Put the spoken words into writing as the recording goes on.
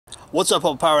What's up,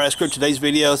 on Power Ass Crew? Today's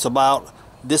video is about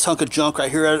this hunk of junk right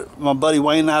here that my buddy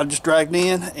Wayne and I just dragged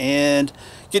in and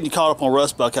getting caught up on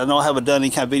rust bucket. I know I haven't done any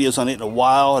kind of videos on it in a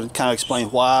while and kind of explain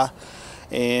why,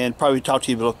 and probably talk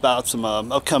to you about some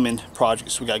upcoming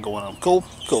projects we got going on. Cool.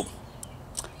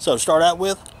 So to start out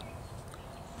with,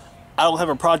 I don't have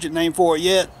a project name for it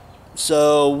yet,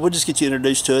 so we'll just get you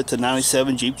introduced to it, the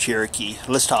 97 Jeep Cherokee.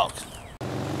 Let's talk.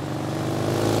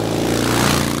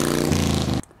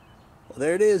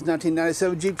 There it is,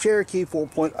 1997 Jeep Cherokee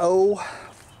 4.0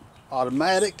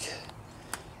 automatic,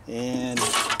 and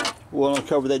we'll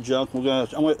uncover that junk.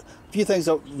 A few things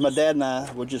that my dad and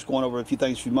I were just going over a few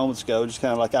things a few moments ago, just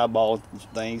kind of like eyeballing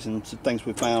things and some things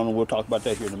we found, and we'll talk about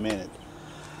that here in a minute.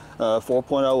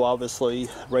 4.0, obviously.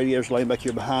 Radiators laying back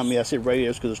here behind me. I said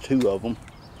radiators because there's two of them.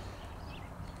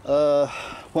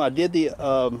 When I did the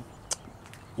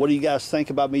what do you guys think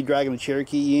about me dragging the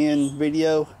Cherokee in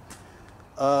video,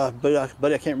 but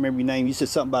I can't remember your name. You said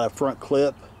something about a front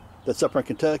clip that's up in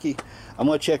Kentucky. I'm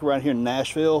going to check around here in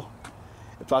Nashville.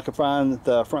 If I can find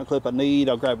the front clip I need,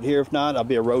 I'll grab it here. If not, I'll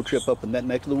be a road trip up in that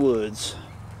neck of the woods.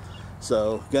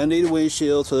 So, gonna need a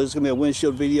windshield, so there's gonna be a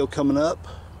windshield video coming up.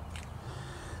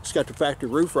 It's got the factory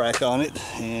roof rack on it,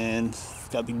 and it's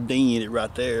got to be dinging it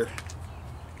right there.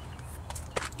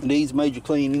 It needs major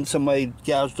cleaning. Somebody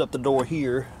gouged up the door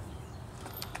here.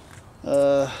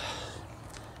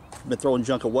 Been throwing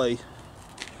junk away.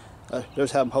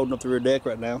 There's how I'm holding up the rear deck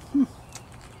right now.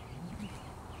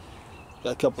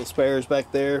 Got a couple of spares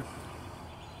back there.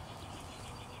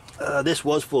 This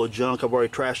was full of junk. I've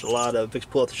already trashed a lot of it. Fix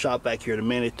pull out the shop back here in a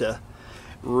minute to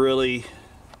really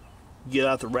get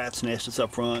out the rat's nest that's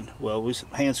up front. Well, we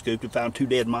hand scooped and found 2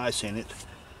 dead mice in it.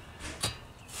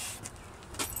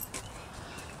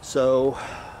 So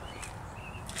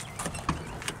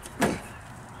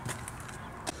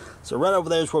right over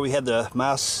there is where we had the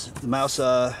mouse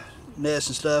nest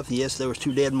and stuff. Yes, there was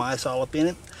 2 dead mice all up in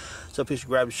it. So if you should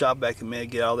grab the shop back in a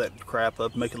minute, get all that crap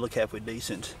up, make it look halfway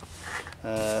decent.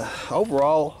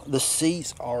 Overall, the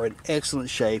seats are in excellent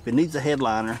shape. It needs a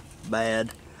headliner,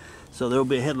 bad. So there will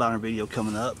be a headliner video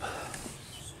coming up.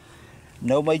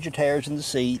 No major tears in the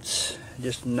seats,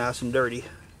 just nice and dirty.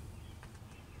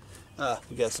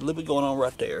 We got a little bit going on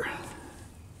right there.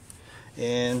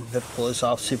 And have to pull this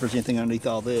off, see if there's anything underneath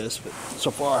all this, but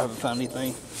so far I haven't found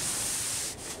anything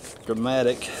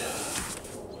dramatic.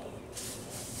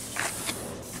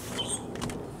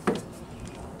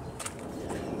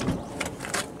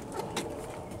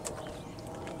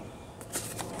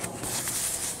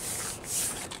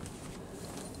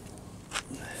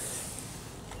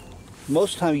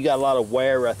 Most of the time you got a lot of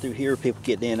wear right through here, people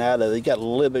getting in and out of it. You got a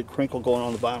little bit of crinkle going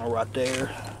on the vinyl right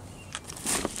there.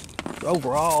 But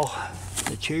overall,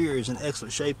 the interior is in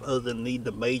excellent shape other than need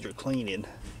the major cleaning.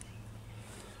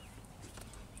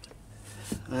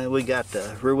 We got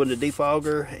the rear window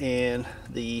defogger and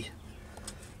the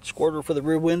squirter for the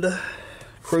rear window,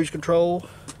 cruise control.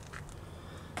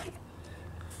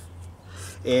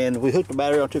 And we hooked the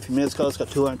battery onto a few minutes ago. It's got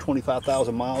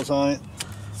 225,000 miles on it.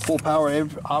 Full power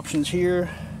options here.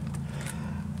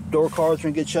 Door cards are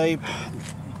in good shape.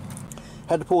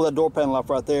 Had to pull that door panel off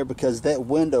right there because that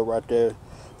window right there,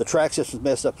 the track system's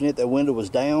messed up in it. That window was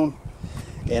down,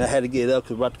 and I had to get it up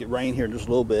because we're about to get rain here in just a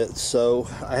little bit. So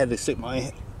I had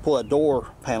to pull that door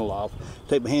panel off.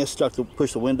 Take my hand,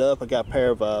 push the window up. I got a pair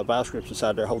of vice grips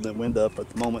inside there holding that window up at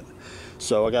the moment.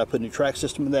 So I got to put a new track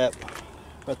system in that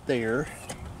right there.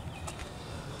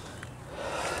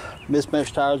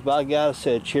 Mismatched tires, but I gotta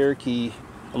said Cherokee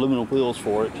aluminum wheels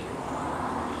for it,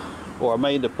 or I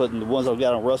may end up putting the ones I've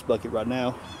got on rust bucket right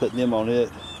now, putting them on it.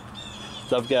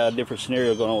 So I've got a different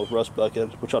scenario going on with rust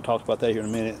bucket, which I'll talk about that here in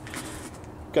a minute.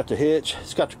 Got the hitch.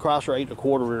 It's got the crosser 8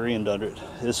 1/4 rear end under it.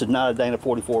 This is not a Dana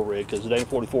 44 rig because the Dana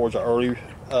 44s are early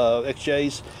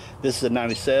XJs. This is a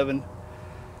 97,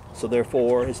 so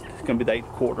therefore it's going to be the 8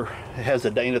 1/4. It has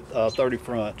a Dana 30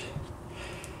 front,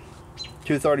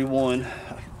 231.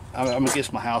 I'm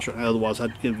against my house right now, otherwise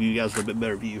I'd give you guys a little bit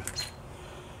better view.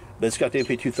 But it's got the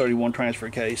MP231 transfer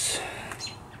case.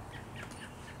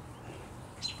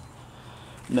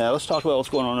 Now let's talk about what's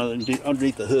going on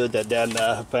underneath the hood that Dad and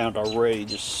I have found already,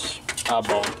 just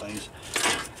eyeballing things.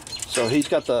 So he's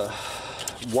got the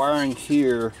wiring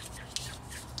here,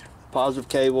 positive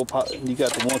cable, you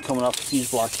got the one coming off the fuse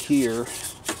block here.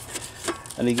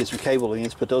 I need to get some cable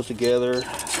ends, put those together,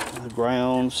 the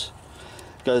grounds.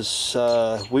 Because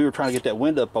we were trying to get that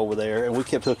window up over there, and we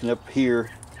kept hooking up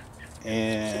here,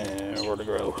 and where'd it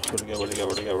go?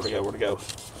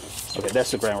 Okay, that's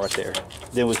the ground right there.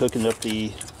 Then we're hooking up the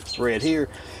thread here.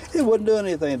 It wasn't doing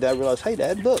anything. Dad realized, hey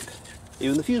Dad, look,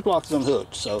 even the fuse block is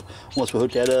unhooked. So once we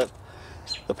hooked that up,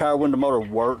 The power window motor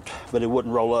worked, but it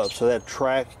wouldn't roll up. So that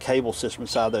track cable system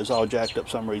inside there is all jacked up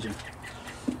for some reason.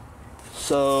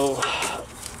 So,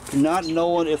 not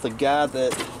knowing if the guy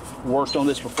that worked on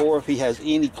this before, if he has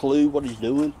any clue what he's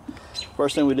doing,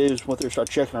 first thing we do is went there and start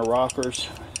checking our rockers.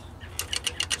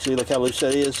 See, look how loose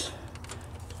that is.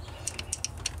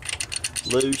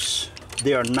 Loose.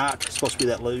 They are not supposed to be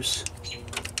that loose.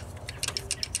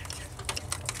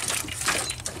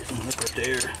 Look right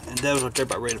there, and that was right there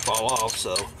about ready to fall off.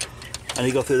 So I need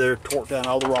to go through there, torque down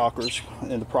all the rockers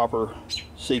in the proper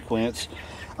sequence.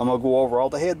 I'm gonna go over all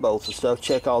the head bolts and stuff,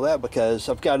 check all that, because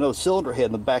I've got another cylinder head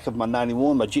in the back of my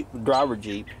 91, my Jeep, driver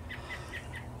Jeep.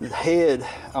 The head,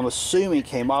 I'm assuming,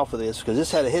 came off of this because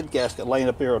this had a head gasket laying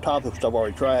up here on top of it, which I've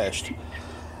already trashed.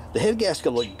 The head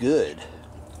gasket looked good,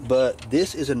 but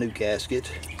this is a new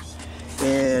gasket,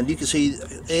 and you can see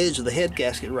the edge of the head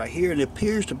gasket right here, and it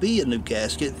appears to be a new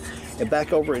gasket. And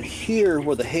back over in here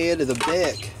where the head of the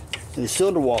deck and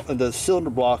the cylinder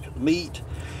block meet,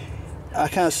 I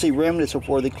kind of see remnants of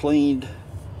where they cleaned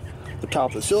the top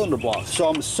of the cylinder block. So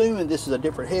I'm assuming this is a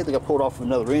different head that got pulled off of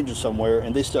another engine somewhere,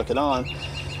 and they stuck it on,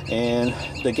 and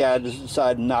the guy just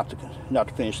decided not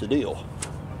to finish the deal.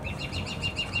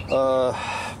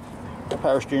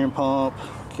 Power steering pump,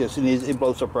 because it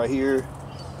blows up right here,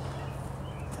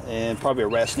 and probably a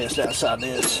rat's nest outside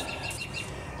this.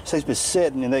 So it's been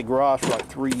sitting in that garage for like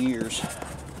 3 years.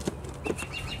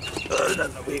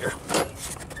 Nothing over here.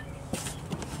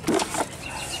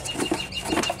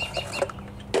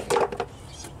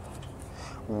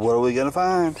 What are we gonna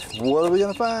find? What are we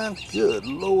gonna find? Good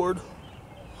Lord.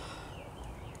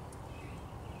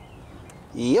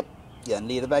 Yep, you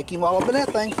need a vacuum all up in that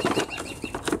thing.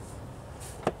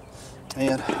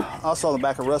 And also on the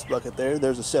back of rust bucket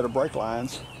there's a set of brake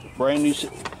lines. Brand new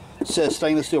set of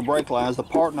stainless steel brake lines. The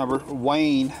part number,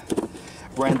 Wayne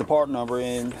ran the part number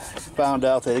and found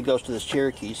out that it goes to this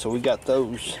Cherokee, so we got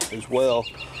those as well.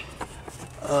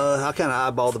 I kind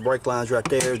of eyeballed the brake lines right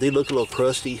there. They look a little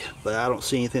crusty, but I don't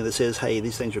see anything that says, hey,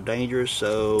 these things are dangerous.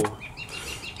 So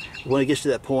when it gets to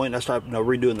that point and I start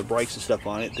redoing the brakes and stuff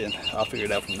on it, then I'll figure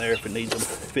it out from there if it needs them.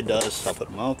 If it does, I'll put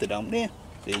them on. If they don't, yeah,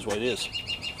 it is what it is.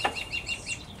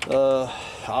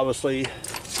 Obviously,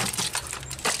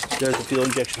 there's the fuel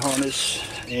injection harness,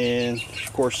 and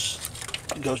of course,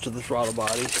 it goes to the throttle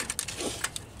body.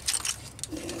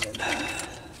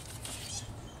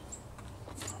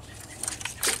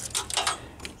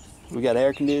 We got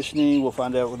air conditioning. We'll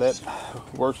find out where that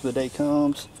works when the day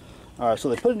comes. All right, so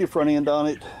they put a new front end on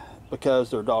it because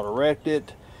they're dot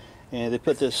erected, and they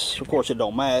put this, of course it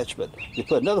don't match, but they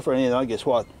put another front end on it. Guess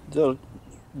what? They're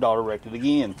dot erected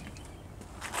again.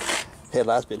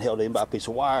 Headlight's been held in by a piece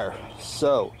of wire.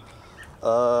 So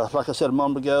like I said a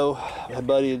moment ago, my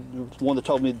buddy, one that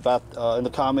told me about in the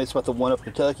comments about the one up in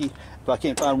Kentucky, if I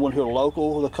can't find one here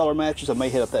local, the color matches, I may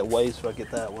head up that way so I get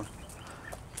that one.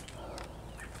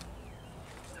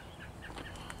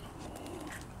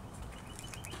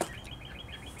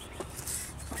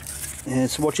 And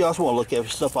so what you also want to look at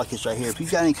is stuff like this right here. If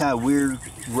you've got any kind of weird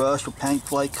rust or paint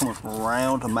flake coming from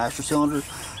around a master cylinder,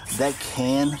 that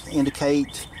can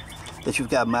indicate that you've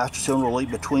got a master cylinder leak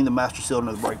between the master cylinder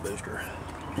and the brake booster.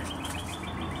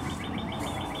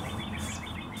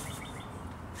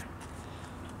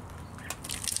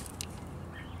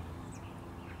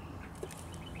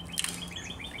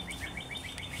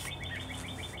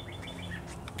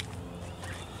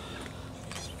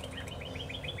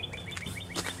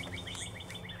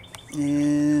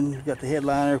 And we've got the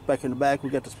headliner back in the back.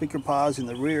 We've got the speaker pods in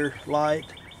the rear light.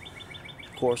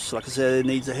 Of course, like I said, it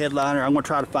needs a headliner. I'm going to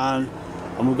try to find,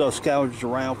 I'm going to go scavenge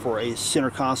around for a center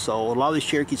console. A lot of these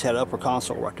Cherokees had an upper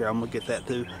console right there. I'm going to get that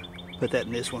too. Put that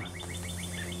in this one.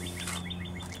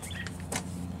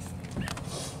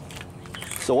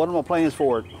 So what are my plans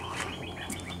for it?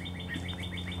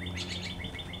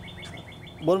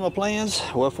 What are my plans?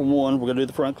 Well, for one, we're going to do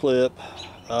the front clip.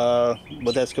 But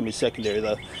that's going to be secondary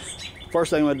though. First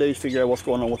thing I'm going to do is figure out what's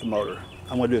going on with the motor.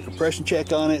 I'm going to do a compression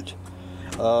check on it.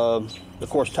 Of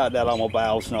course, tighten out all my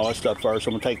valves and all that stuff first.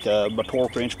 I'm going to take my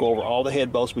torque wrench, go over all the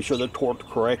head bolts, be sure they're torqued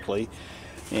correctly.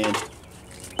 And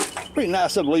pretty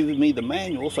nice of them leaving me the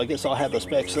manual, so I guess I'll have the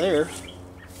specs there.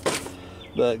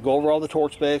 But go over all the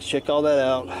torque specs, check all that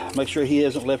out. Make sure he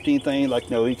hasn't left anything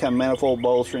like any kind of manifold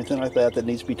bolts or anything like that that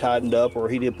needs to be tightened up, or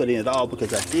he didn't put in at all,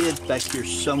 because I did back here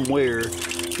somewhere.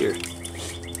 Here,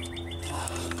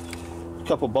 a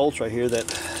couple bolts right here that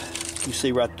you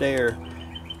see right there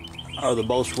are the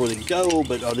bolts where they go,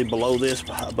 but are they below this,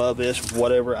 above this,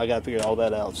 whatever? I got to figure all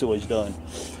that out, see what he's done.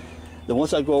 Then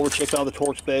once I go over, check all the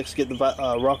torque specs, get the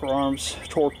rocker arms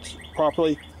torqued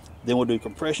properly, then we'll do a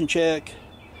compression check.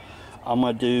 I'm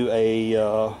going to do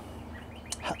a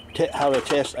how to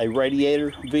test a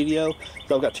radiator video.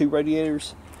 So I've got 2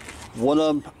 radiators. One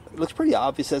of them looks pretty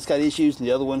obvious that's got issues, and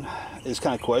the other one is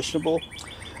kind of questionable.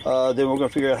 Then we're going to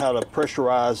figure out how to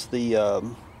pressurize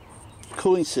the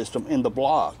cooling system in the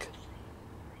block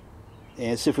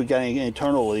and see if we got any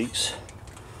internal leaks.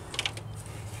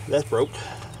 That's broke.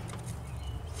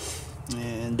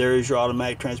 And there is your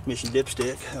automatic transmission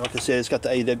dipstick. Like I said, it's got the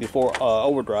AW4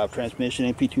 overdrive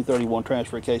transmission, MP231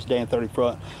 transfer case, Dan 30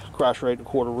 front, crash rate,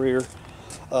 1/4 rear.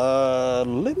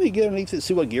 Let me get underneath it and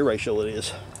see what gear ratio it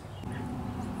is.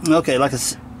 Okay, like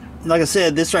I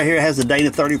said, this right here has the Dana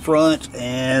 30 front,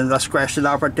 and I scratched it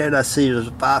off right there, and I see there's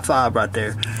a 5.5 right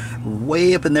there.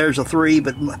 Way up in there's a 3,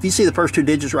 but if you see the first 2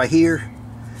 digits right here,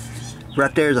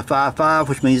 right there is a 5.5,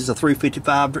 which means it's a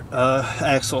 355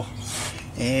 axle.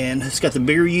 And it's got the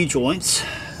bigger U-joints.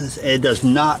 It does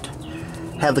not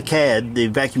have the CAD, the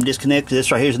vacuum disconnect.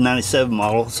 This right here is a 97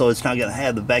 model, so it's not going to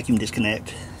have the vacuum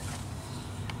disconnect.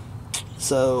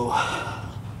 So,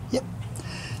 yep,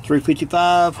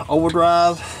 355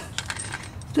 overdrive.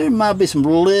 There might be some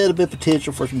little bit of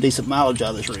potential for some decent mileage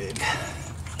out of this rig,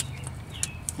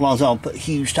 as long as I don't put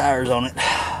huge tires on it.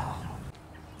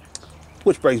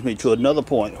 Which brings me to another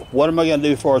point. What am I going to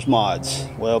do as far as mods?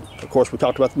 Well, of course, we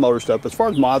talked about the motor stuff. As far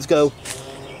as mods go,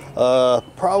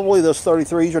 probably those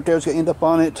 33s right there is going to end up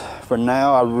on it. For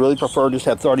now, I really prefer just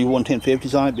have 31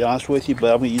 1050s on it, to be honest with you,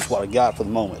 but I'm going to use what I got for the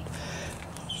moment.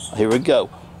 Here we go.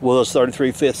 Will those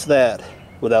 33 fits that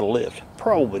without a lift?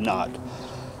 Probably not.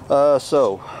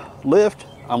 So, lift,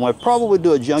 I'm going to probably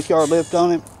do a junkyard lift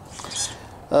on it.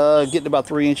 Getting about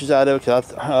 3 inches out of it,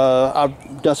 because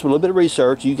I've done some little bit of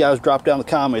research. You guys drop down the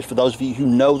comments for those of you who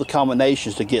know the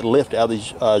combinations to get lift out of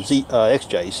these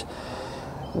XJs.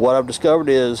 What I've discovered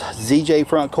is ZJ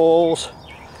front coils,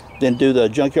 then do the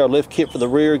junkyard lift kit for the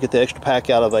rear, get the extra pack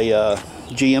out of a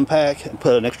GM pack, and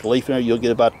put an extra leaf in there. You'll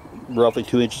get about roughly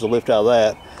 2 inches of lift out of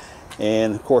that.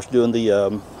 And of course, doing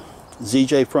the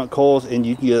ZJ front coils, and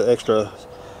you can get an extra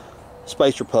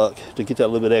spacer puck to get that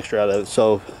little bit extra out of it.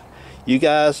 So, you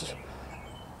guys,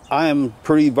 I am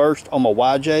pretty versed on my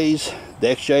YJs. The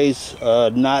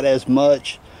XJs, not as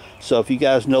much. So if you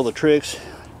guys know the tricks,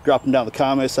 drop them down in the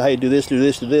comments. Say, hey, do this, do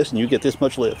this, do this, and you get this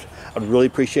much lift. I'd really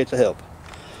appreciate the help.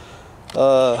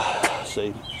 Let's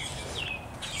see.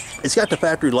 It's got the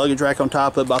factory luggage rack on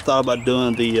top of it. But I thought about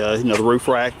doing the, the roof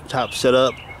rack type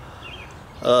setup.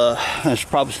 I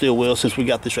probably still will, since we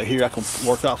got this right here I can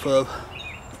work off of.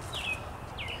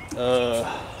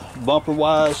 Bumper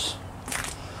wise,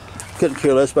 couldn't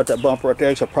care less about that bumper right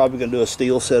there, because I'm probably going to do a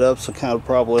steel setup, so kind of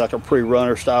probably like a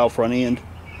pre-runner style front end.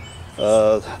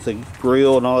 The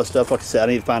grill and all that stuff, like I said,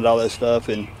 I need to find all that stuff,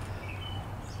 and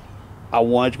I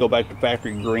wanted to go back to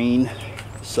factory green.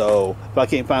 So if I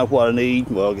can't find what I need,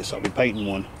 well, I guess I'll be painting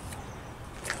one.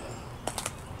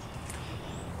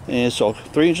 And so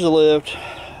 3 inches of lift.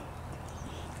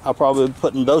 I'll probably be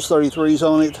putting those 33s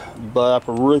on it, but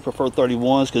I really prefer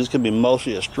 31s because it's going to be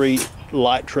mostly a street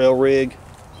light trail rig.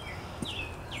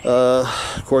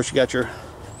 Of course, you got your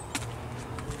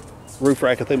roof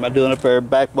rack I think about doing up there.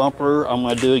 Back bumper I'm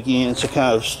going to do again. It's a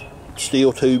kind of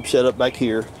steel tube setup back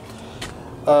here.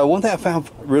 One thing I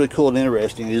found really cool and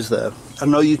interesting is that I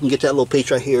know you can get that little piece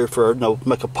right here for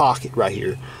make a pocket right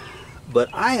here, but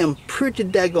I am pretty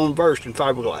daggone versed in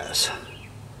fiberglass.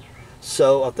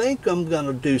 So I think I'm going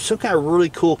to do some kind of really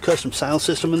cool custom sound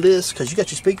system in this, because you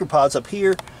got your speaker pods up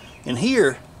here and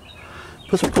here.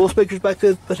 Put some cool speakers back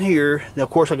up in here. Now, of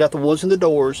course, I got the ones in the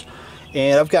doors,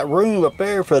 and I've got room up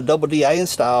there for a double DIN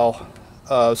style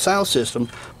sound system.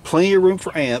 Plenty of room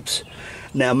for amps.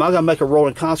 Now, am I going to make a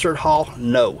rolling concert hall?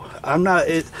 No, I'm not.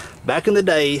 Back in the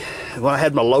day, when I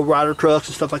had my lowrider trucks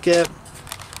and stuff like that,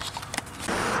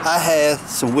 I had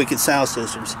some wicked sound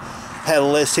systems. Had a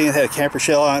Les 10, had a camper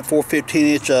shell on it,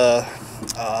 415-inch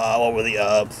what were the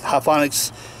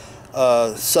Hiphonics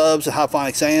subs and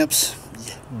Hiphonics amps.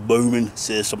 Booming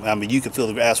system. I mean, you can feel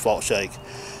the asphalt shake.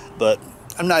 But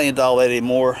I'm not into all that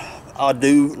anymore. I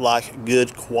do like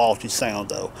good quality sound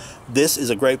though. This is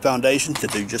a great foundation to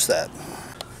do just that.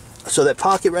 So that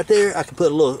pocket right there, I can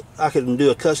put a little, I can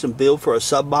do a custom build for a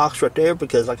sub box right there,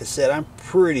 because like I said, I'm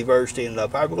pretty versed in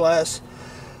fiberglass.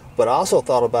 But I also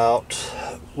thought about,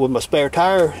 with my spare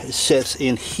tire sets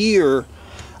in here,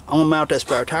 I'm gonna mount that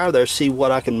spare tire there, see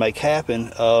what I can make happen.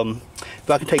 If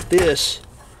I can take this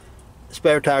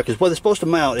spare tire, because what it's supposed to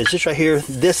mount is this right here.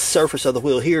 This surface of the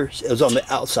wheel here is on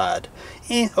the outside.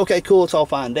 Okay, cool, it's all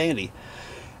fine and dandy.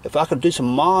 If I could do some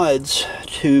mods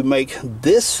to make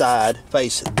this side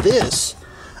face this,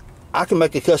 I can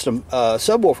make a custom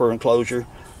subwoofer enclosure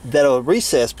that'll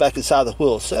recess back inside the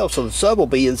wheel itself, so the sub will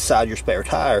be inside your spare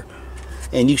tire,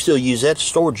 and you still use that to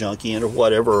store junk in or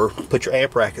whatever, or put your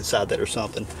amp rack inside that or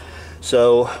something.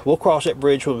 So we'll cross that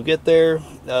bridge when we get there.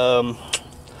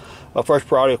 My first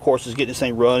priority, of course, is get this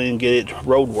thing running and get it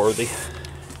roadworthy.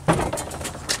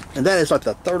 And that is like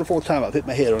the 3rd or 4th time I've hit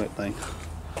my head on that thing.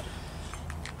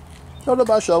 Hold up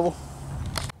my shovel.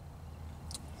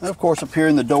 And of course, up here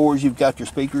in the doors, you've got your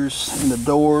speakers in the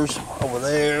doors over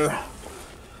there.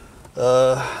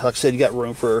 Like I said, you got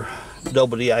room for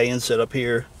double DIN set up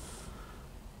here.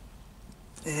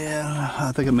 Yeah,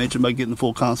 I think I mentioned about getting the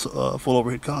full console, full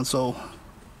overhead console.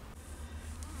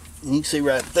 And you can see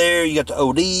right there, you got the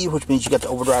OD, which means you got the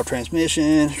overdrive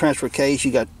transmission. Transfer case,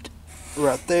 you got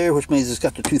right there, which means it's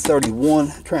got the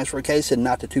 231 transfer case and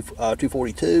not the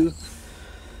 242.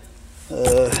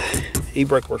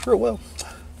 E-brake works real well.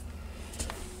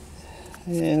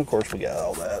 And of course we got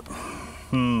all that.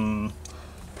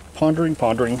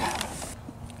 Pondering.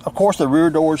 Of course the rear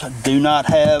doors do not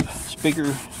have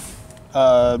speaker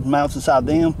mounts inside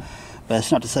them, but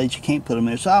that's not to say that you can't put them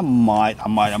there. So I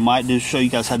might do show you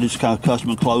guys how to do some kind of custom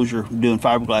enclosure, doing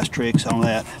fiberglass tricks on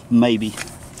that, maybe.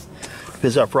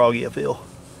 Depends how froggy I feel.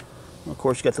 Of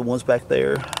course you got the ones back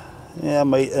there. Yeah,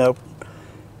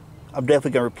 I'm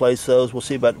definitely gonna replace those. We'll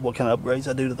see about what kind of upgrades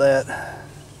I do to that.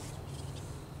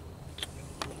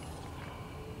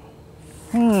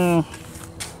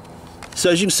 So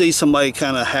as you can see, somebody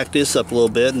kind of hacked this up a little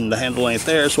bit and the handle ain't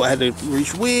there, so I had to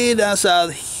reach way down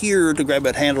inside here to grab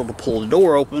that handle to pull the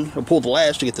door open, or pull the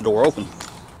latch to get the door open.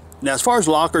 Now as far as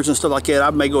lockers and stuff like that,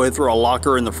 I may go ahead and throw a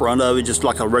locker in the front of it, just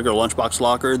like a regular lunchbox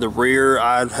locker. The rear,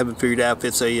 I haven't figured out if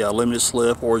it's a limited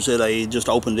slip or is it a just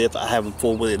open dip. I haven't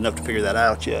fooled with it enough to figure that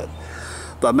out yet.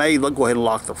 But I may go ahead and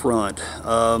lock the front.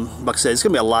 Like I said, it's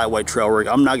gonna be a lightweight trail rig.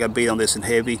 I'm not gonna beat on this in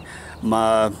heavy.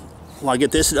 When I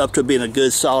get this up to being a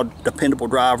good, solid, dependable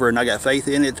driver and I got faith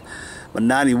in it, but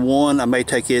 91, I may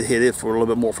hit it for a little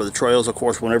bit more for the trails. Of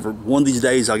course, whenever one of these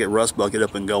days I'll get Rust Bucket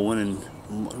up and going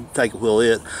and take a wheel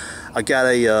it. I got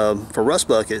a, for Rust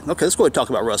Bucket, okay, let's go ahead and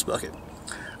talk about Rust Bucket.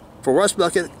 For Rust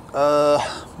Bucket,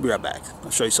 be right back.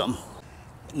 I'll show you something.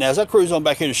 Now, as I cruise on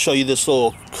back here to show you this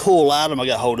little cool item I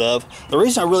got hold of, the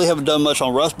reason I really haven't done much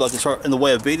on Rust Buckets in the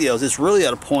way of videos, it's really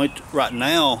at a point right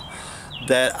now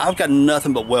that I've got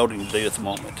nothing but welding to do at the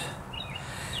moment.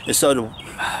 And so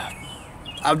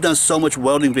I've done so much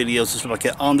welding videos and stuff like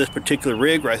that on this particular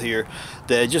rig right here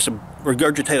that just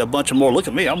regurgitate a bunch of more. Look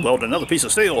at me, I'm welding another piece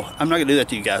of steel. I'm not gonna do that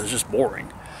to you guys, it's just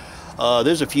boring.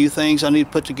 There's a few things I need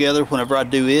to put together whenever I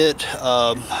do it.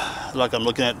 Like I'm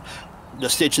looking at the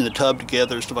stitching the tub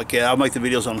together and stuff like that. I'll make the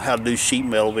videos on how to do sheet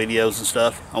metal videos and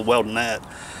stuff. I'm welding that.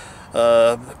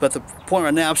 But the point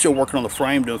right now, I'm still working on the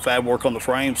frame, doing fab work on the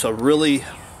frame, so really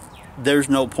there's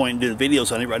no point in doing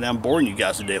videos on it right now. I'm boring you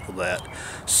guys to death with that.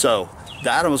 So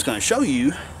the item I was going to show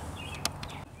you,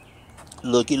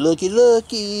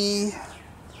 looky.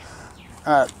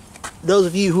 Alright, those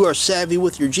of you who are savvy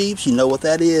with your Jeeps, you know what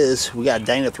that is. We got a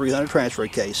Dana 300 transfer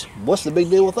case. What's the big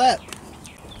deal with that?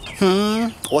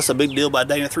 What's the big deal by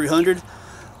Dana 300?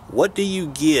 What do you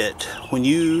get when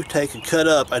you take and cut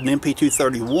up an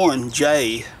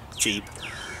MP231J Jeep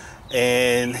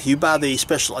and you buy the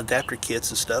special adapter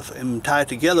kits and stuff and tie it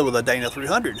together with a Dana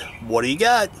 300? What do you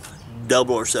got?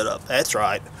 Doubler setup. That's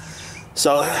right.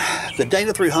 So the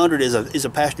Dana 300 is a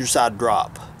passenger side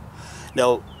drop.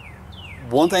 Now,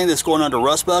 one thing that's going under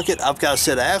Rust Bucket, I've got a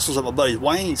set of axles at my buddy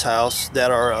Wayne's house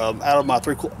that are out of my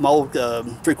old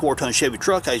 3/4 ton Chevy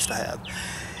truck I used to have.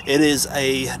 It is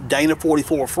a Dana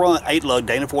 44 front, 8-lug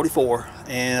Dana 44,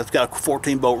 and it's got a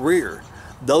 14-bolt rear.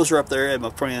 Those are up there at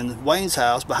my friend Wayne's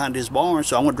house behind his barn,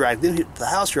 so I'm going to drag them to the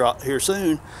house here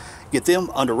soon, get them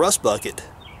under Rust Bucket.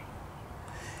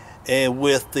 And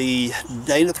with the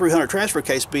Dana 300 transfer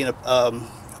case being a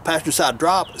passenger side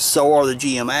drop, so are the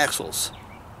GM axles.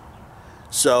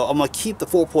 So I'm going to keep the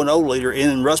 4.0 liter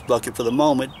in Rust Bucket for the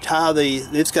moment.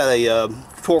 It's got a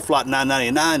Torque Flight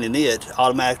 999 in it,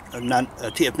 automatic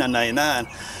TF 999,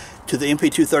 to the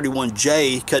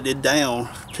MP231J, cut it down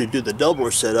to do the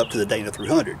doubler setup to the Dana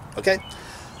 300. Okay?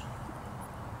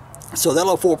 So that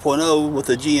little 4.0 with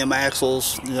the GM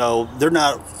axles, you know, they're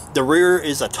not, the rear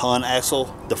is a ton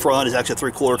axle, the front is actually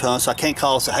a 3/4 ton, so I can't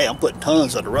call and say, hey, I'm putting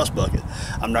tons under Rust Bucket.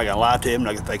 I'm not going to lie to him, I'm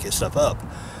not going to fake his stuff up.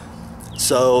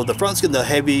 So the front's getting the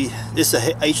heavy, it's a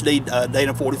HD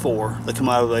Dana 44 that come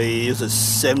out of it was a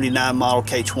 79 model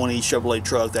K20 Chevrolet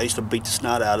truck that I used to beat the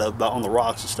snot out of on the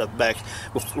rocks and stuff back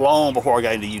long before I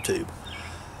got into YouTube.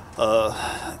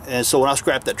 And so when I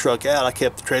scrapped that truck out, I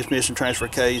kept the transmission transfer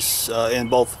case in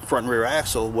both front and rear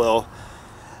axle. Well,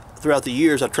 throughout the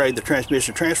years I traded the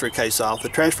transmission transfer case off. The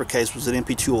transfer case was an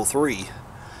MP203.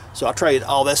 So I traded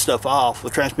all that stuff off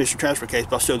with transmission transfer case,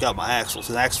 but I still got my axles,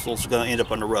 and the axles are going to end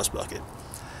up on the rust bucket.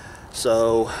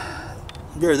 So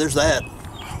there's that.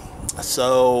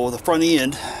 So the front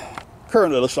end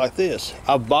currently looks like this.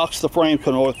 I've boxed the frame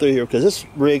coming over through here because this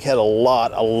rig had a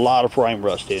lot of frame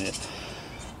rust in it.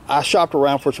 I shopped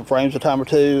around for some frames a time or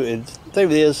two, and the thing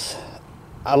of it is,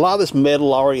 a lot of this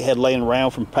metal I already had laying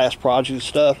around from past projects and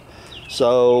stuff.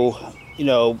 So, you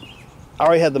know, I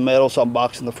already had the metal, so I'm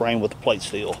boxing the frame with the plate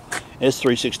steel. And it's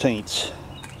 3/16.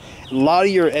 A lot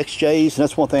of your XJs, and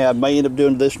that's one thing I may end up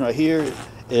doing to this one right here,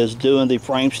 is doing the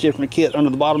frame stiffener kit under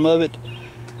the bottom of it.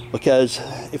 Because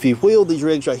if you wheel these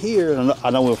rigs right here, and I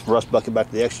know we went from rust bucket back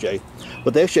to the XJ,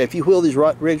 but the XJ, if you wheel these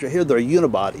rigs right here, they're a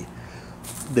unibody.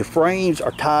 The frames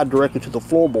are tied directly to the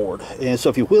floorboard, and so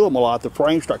if you wheel them a lot, the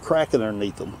frames start cracking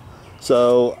underneath them.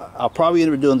 So I'll probably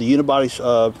end up doing the unibody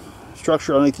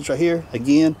structure underneath this right here.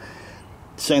 Again,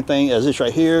 same thing as this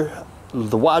right here.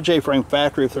 The YJ frame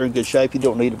factory, if they're in good shape, you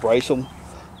don't need to brace them.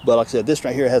 But like I said, this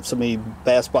right here had so many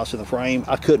bad spots in the frame.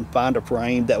 I couldn't find a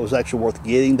frame that was actually worth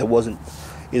getting. That wasn't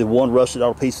either one rusted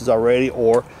out pieces already,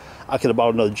 or I could have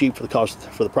bought another Jeep for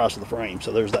the price of the frame.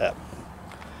 So there's that.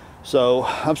 So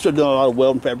I'm still doing a lot of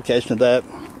welding fabrication of that.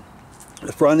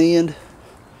 The front end,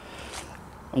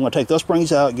 I'm going to take those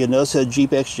springs out and get another set of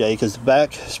Jeep XJ, because the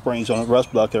back springs on the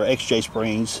rust bucket are XJ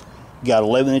springs. Got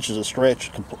 11 inches of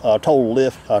stretch,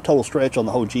 total stretch on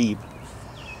the whole Jeep.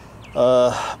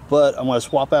 But I'm going to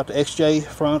swap out the XJ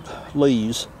front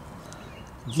leaves,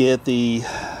 get the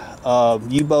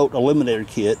U-bolt eliminator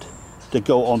kit to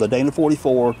go on the Dana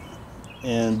 44,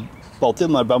 and both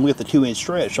them, but I'm going to get the 2-inch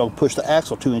stretch, so I can push the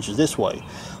axle 2 inches this way.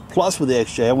 Plus with the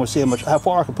XJ, I want to see how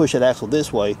far I can push that axle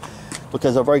this way,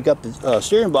 because I've already got the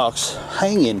steering box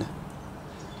hanging.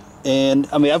 And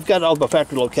I mean, I've got all my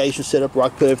factory locations set up where I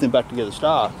can put everything back together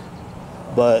stock.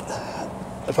 But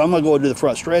if I'm going to go and do the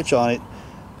front stretch on it,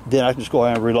 then I can just go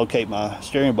ahead and relocate my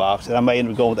steering box, and I may end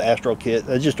up going with the Astro kit.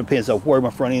 It just depends on where my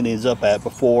front end ends up at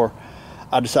before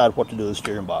I decide what to do with the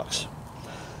steering box.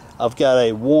 I've got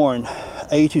a Warren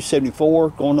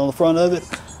A274 going on the front of it,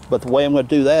 but the way I'm going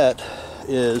to do that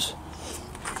is,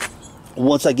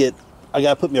 once I got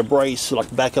to put me a brace, so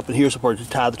like back up in here somewhere to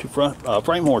tie the two front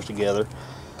frame horns together.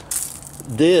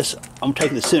 This, I'm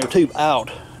taking the center tube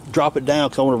out, drop it down,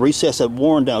 because I want to recess that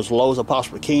Warren down as low as I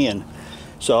possibly can.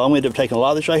 So I'm going to end up taking a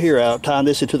lot of this right here out, tying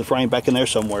this into the frame back in there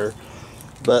somewhere.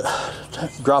 But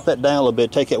drop that down a little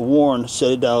bit, take that Warren,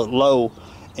 set it down low,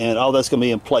 and all that's going to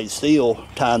be in plate steel,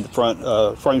 tying the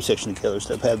front frame section together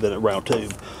instead of having that round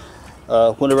tube.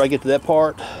 Whenever I get to that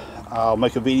part, I'll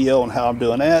make a video on how I'm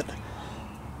doing that.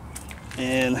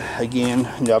 And again,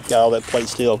 you know, I've got all that plate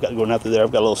steel I've got going out through there.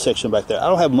 I've got a little section back there. I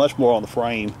don't have much more on the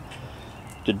frame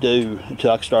to do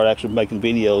until I can start actually making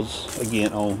videos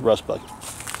again on rust bucket.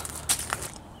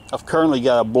 I've currently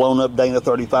got a blown up Dana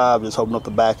 35 just holding up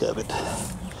the back of it.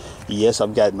 Yes,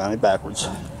 I've got it mounted backwards.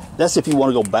 That's if you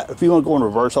want to go back. If you want to go in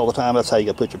reverse all the time, that's how you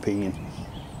got to put your pinion.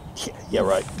 Yeah,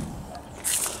 right.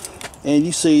 And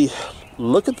you see,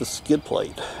 look at the skid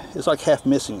plate. It's like half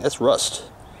missing. That's rust.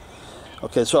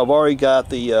 Okay, so I've already got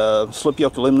the slip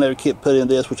yoke eliminator kit put in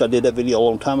this, which I did that video a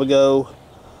long time ago.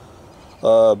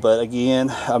 But again,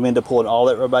 I'm into pulling all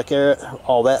that right back there,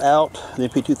 all that out, the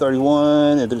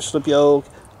MP231 and the slip yoke,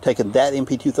 taking that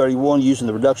MP231, using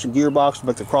the reduction gearbox to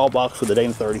make the crawl box for the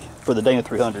Dana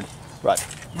 300. Right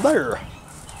there.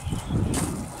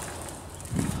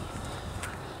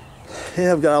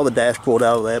 Yeah, I've got all the dash pulled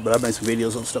out of that, but I've made some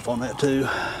videos and stuff on that too.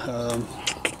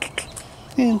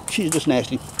 And she's just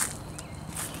nasty.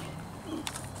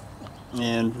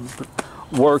 And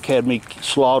work had me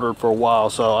slaughtered for a while,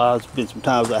 so I've been some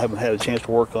times I haven't had a chance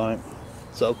to work on it.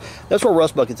 So that's where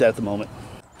rust bucket's at the moment.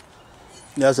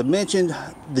 Now, as I mentioned,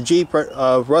 the Jeep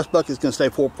rust bucket is going to stay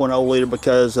 4.0 liter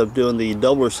because of doing the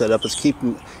doubler setup. It's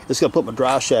going to put my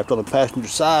drive shaft on the passenger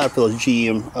side for those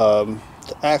GM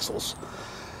axles.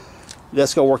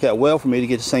 That's going to work out well for me to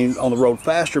get the same on the road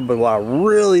faster, but what I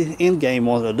really in-game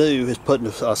wanted to do is putting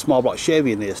a small block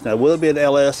Chevy in this. Now, will it be an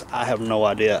LS? I have no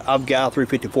idea. I've got a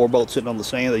 354 bolt sitting on the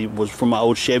stand that was from my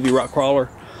old Chevy rock crawler.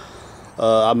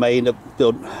 I may end up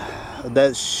building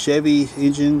that Chevy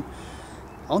engine.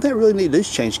 I don't think I really need to do is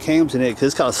change cams in it, because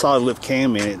it's got a solid lift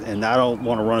cam in it, and I don't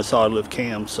want to run a solid lift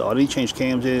cam, so I need to change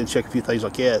cams in and check a few things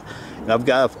like that. And I've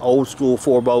got an old school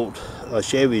 4-bolt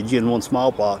Chevy Gen 1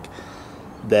 small block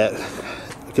that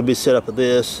could be set up with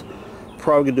this.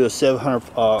 Probably gonna do a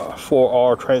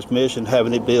 704R transmission,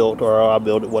 having it built, or I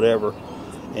build it, whatever.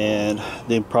 And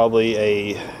then probably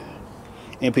a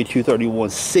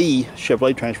MP231C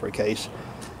Chevrolet transfer case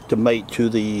to mate to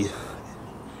the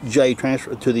J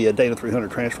transfer, to the Dana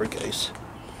 300 transfer case.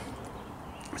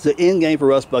 The end game for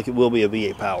Rust Bucket will be a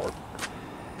V8 power.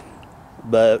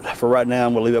 But for right now,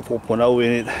 I'm going to leave it 4.0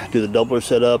 in it, do the doubler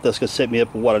setup. That's going to set me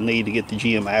up with what I need to get the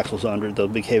GM axles under, the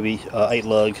big heavy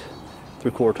 8-lug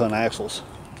 3/4 ton axles.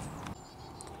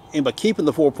 And by keeping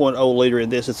the 4.0 liter in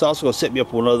this, it's also going to set me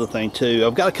up with another thing too.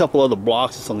 I've got a couple other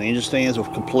blocks that's on the engine stands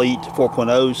with complete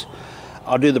 4.0s.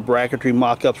 I'll do the bracketry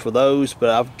mock-ups for those, but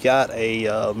I've got a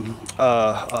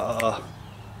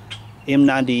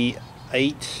M98,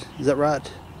 is that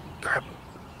right? Crap.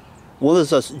 One of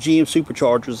those GM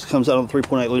superchargers that comes out on the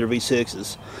 3.8 liter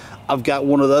V6s. I've got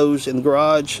one of those in the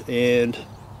garage, and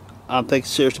I'm thinking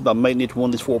seriously about making it to one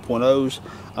of these 4.0s.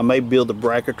 I may build the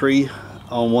bracketry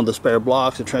on one of the spare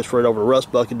blocks and transfer it over to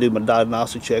Rust Bucket, do my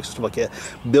diagnostic checks and stuff like that.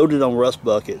 Build it on Rust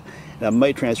Bucket, and I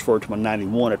may transfer it to my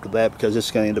 91 after that, because it's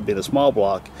going to end up being a small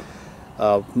block.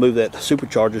 Move that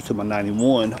supercharger to my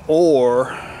 91,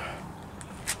 or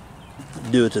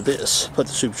do it to this, put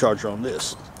the supercharger on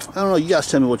this. I don't know, you guys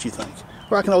tell me what you think.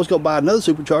 Or I can always go buy another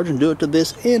supercharger and do it to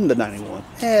this in the 91.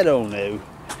 I don't know.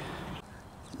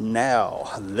 Now,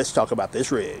 let's talk about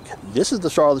this rig. This is the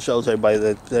star of the show, everybody,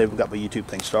 that got my YouTube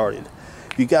thing started.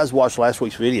 If you guys watched last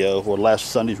week's video, or last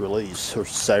Sunday's release, or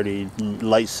Saturday,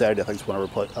 late Saturday, I think is when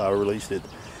I released it.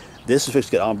 This is fixed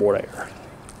to get onboard air.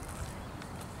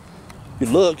 If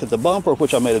you look at the bumper,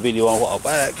 which I made a video on a while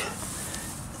back,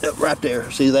 right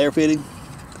there, see the air fitting?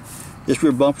 This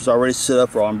rear bumper is already set up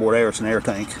for onboard air. It's an air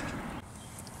tank.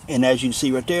 And as you can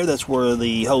see right there, that's where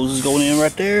the hose is going in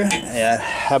right there. And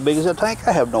how big is that tank?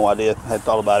 I have no idea. I hadn't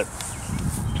thought about it.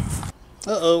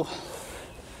 Uh-oh.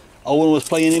 Owen was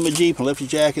playing in my Jeep and left his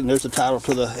jacket, and there's the title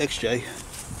to the XJ.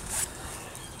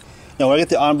 Now when I get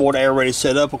the onboard air ready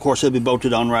set up, of course it'll be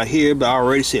bolted on right here, but I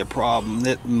already see a problem.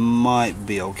 That might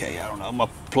be okay. I don't know. My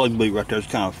plug boot right there is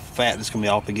kind of fat. It's going to be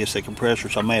off against the compressor,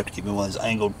 so I may have to keep me one of those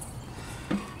angled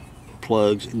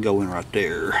plugs and go in right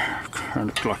there.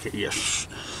 Like it, yes.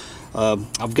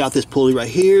 I've got this pulley right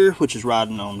here, which is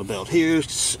riding on the belt here,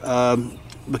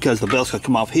 because the belt's going to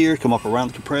come off here, come up around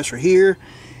the compressor here,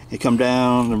 and come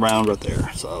down and around right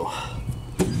there. So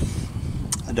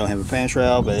I don't have a fan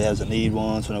shroud, but it has a need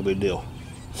one, so no big deal.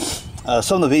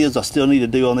 Some of the videos I still need to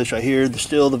do on this right here. There's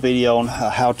still the video on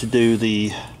how to do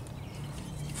the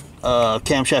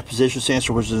camshaft position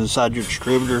sensor, which is inside your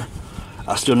distributor.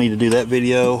 I still need to do that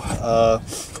video.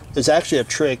 There's actually a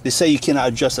trick. They say you cannot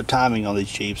adjust the timing on these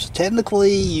Jeeps.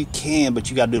 Technically you can, but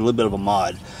you got to do a little bit of a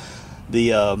mod. The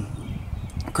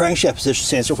crankshaft position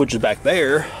sensor, which is back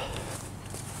there,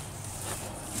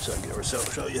 so I can get over, so I'll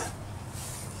show you.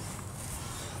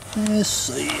 Let's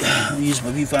see. I'll use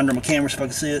my viewfinder on my camera so I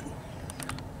can see it.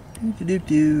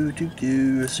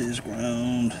 Let's see, it's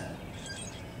ground.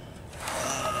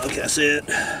 Okay, I see it.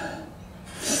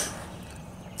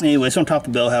 Anyway, it's on top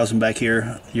of the bell housing back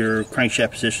here, your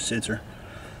crankshaft position sensor.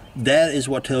 That is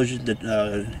what tells you that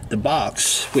the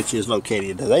box, which is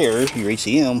located there, your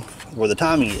ECM, where the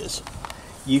timing is.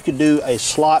 You can do a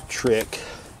slot trick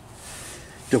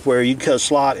to where you can cut a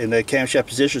slot in the camshaft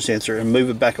position sensor and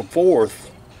move it back and forth,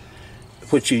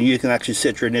 which you can actually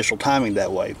set your initial timing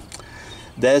that way.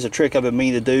 That is a trick I've been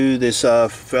meaning to do. This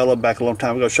fella back a long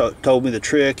time ago told me the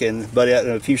trick, and buddy,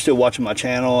 if you're still watching my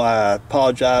channel, I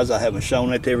apologize. I haven't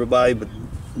shown that to everybody, but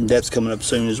that's coming up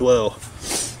soon as well.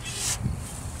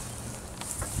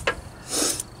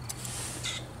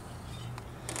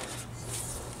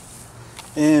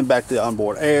 And back to the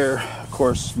onboard air. Of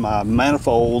course, my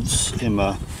manifolds and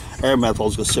my air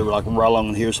manifolds going to sit like right along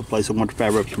in here, someplace I want to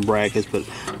fabric some brackets, but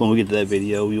when we get to that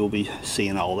video, you'll be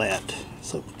seeing all that.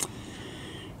 So,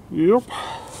 yep.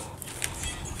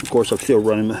 Of course, I'm still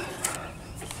running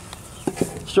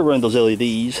those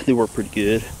LEDs. They work pretty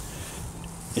good.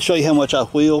 To show you how much I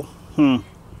wheel, I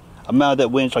mounted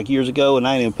that winch like years ago, and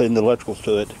I ain't even put in the electricals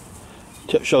to it.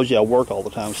 Shows you I work all the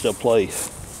time, still play.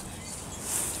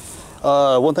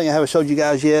 One thing I haven't showed you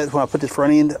guys yet, when I put this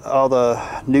front end, all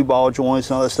the new ball joints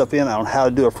and all that stuff in, on how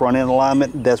to do a front end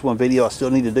alignment. That's one video I still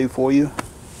need to do for you.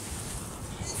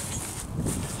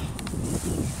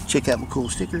 Check out my cool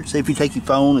sticker. Say if you take your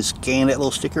phone and scan that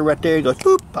little sticker right there, it goes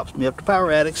boop, pops me up to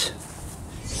Power Addicts.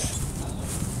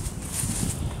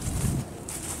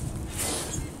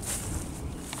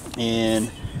 And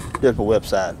there's my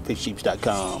website,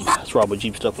 fixjeeps.com. That's where all my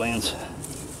Jeep stuff lands.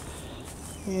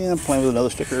 And I'm playing with another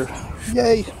sticker.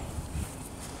 Yay!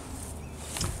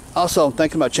 Also, I'm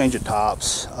thinking about changing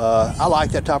tops. I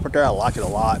like that top right there. I like it a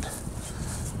lot.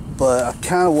 But I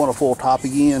kind of want a full top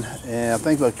again. And I'm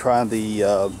thinking about trying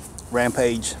the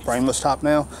Rampage frameless top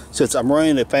now. Since I'm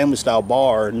running a family style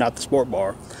bar, not the sport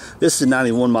bar. This is a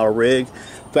 91 model rig.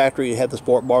 factory, it had the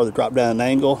sport bar that dropped down an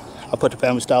angle. I put the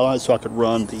family style on it so I could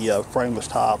run the frameless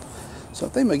top. So I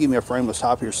think they'll give me a frameless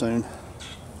top here soon.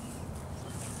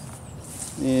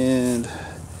 And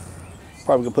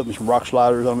probably gonna put me some rock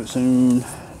sliders on it soon.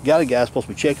 Got a guy supposed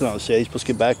to be checking on it. He's supposed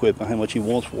to get back with me how much he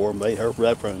wants for them, but I ain't heard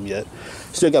that from him yet.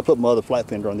 Still got to put my other flat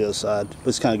fender on the other side, but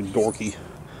it's kind of dorky.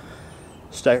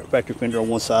 Factory fender on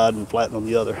one side and flatten on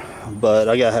the other. But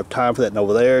I gotta have time for that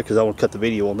over there because I want to cut the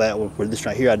video on that one. For this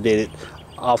right here, I did it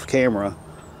off camera,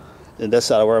 and that's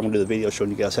side where I'm gonna do the video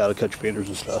showing you guys how to cut your fenders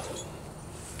and stuff.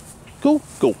 Cool.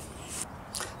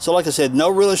 So like I said, no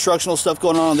real instructional stuff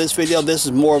going on in this video. This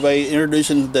is more of a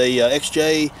introducing the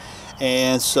XJ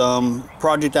and some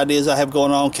project ideas I have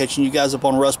going on, catching you guys up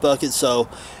on Rust Bucket. So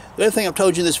everything I've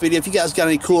told you in this video, if you guys got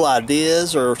any cool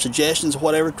ideas or suggestions or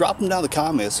whatever, drop them down in the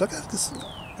comments. Okay,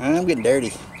 I'm getting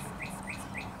dirty.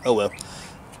 Oh well.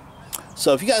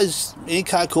 So if you guys, any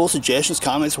kind of cool suggestions,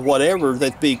 comments, or whatever,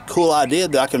 that'd be a cool idea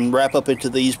that I can wrap up into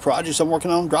these projects I'm working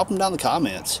on, drop them down in the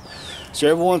comments. So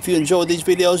everyone, if you enjoyed these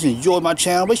videos and enjoyed my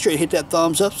channel, be sure to hit that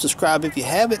thumbs up, subscribe if you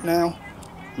haven't now.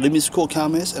 Leave me some cool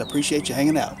comments, and I appreciate you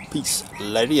hanging out. Peace.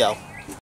 Later, y'all.